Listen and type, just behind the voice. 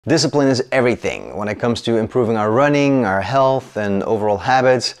Discipline is everything when it comes to improving our running, our health, and overall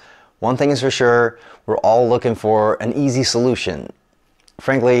habits. One thing is for sure, we're all looking for an easy solution.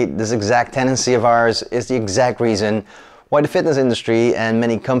 Frankly, this exact tendency of ours is the exact reason why the fitness industry and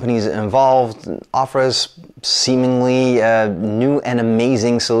many companies involved offer us seemingly new and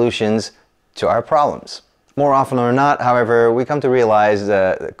amazing solutions to our problems. More often or not, however, we come to realize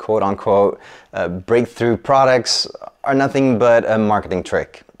that quote-unquote breakthrough products are nothing but a marketing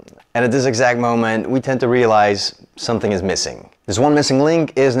trick. And at this exact moment, we tend to realize something is missing. This one missing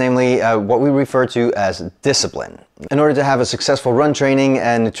link is namely what we refer to as discipline. In order to have a successful run training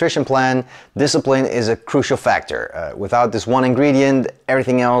and nutrition plan, discipline is a crucial factor. Without this one ingredient,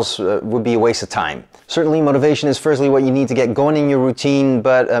 everything else would be a waste of time. Certainly motivation is firstly what you need to get going in your routine,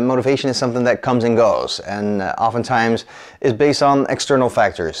 but motivation is something that comes and goes and oftentimes is based on external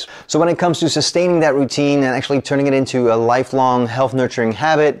factors. So when it comes to sustaining that routine and actually turning it into a lifelong health nurturing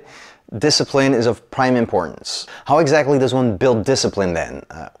habit, discipline is of prime importance. How exactly does one build discipline then?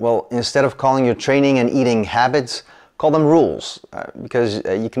 Well, instead of calling your training and eating habits, call them rules, because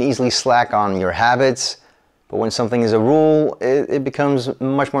you can easily slack on your habits, but when something is a rule, it becomes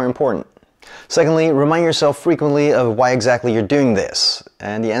much more important. Secondly, remind yourself frequently of why exactly you're doing this.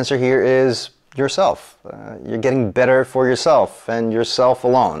 And the answer here is yourself. You're getting better for yourself and yourself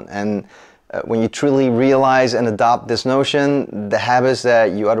alone. And when you truly realize and adopt this notion, the habits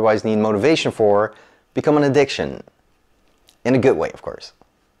that you otherwise need motivation for become an addiction. In a good way, of course.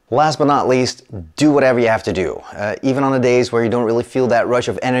 Last but not least, do whatever you have to do. Even on the days where you don't really feel that rush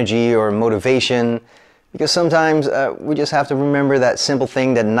of energy or motivation. Because sometimes we just have to remember that simple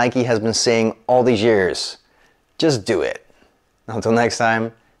thing that Nike has been saying all these years. Just do it. Until next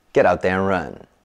time, get out there and run.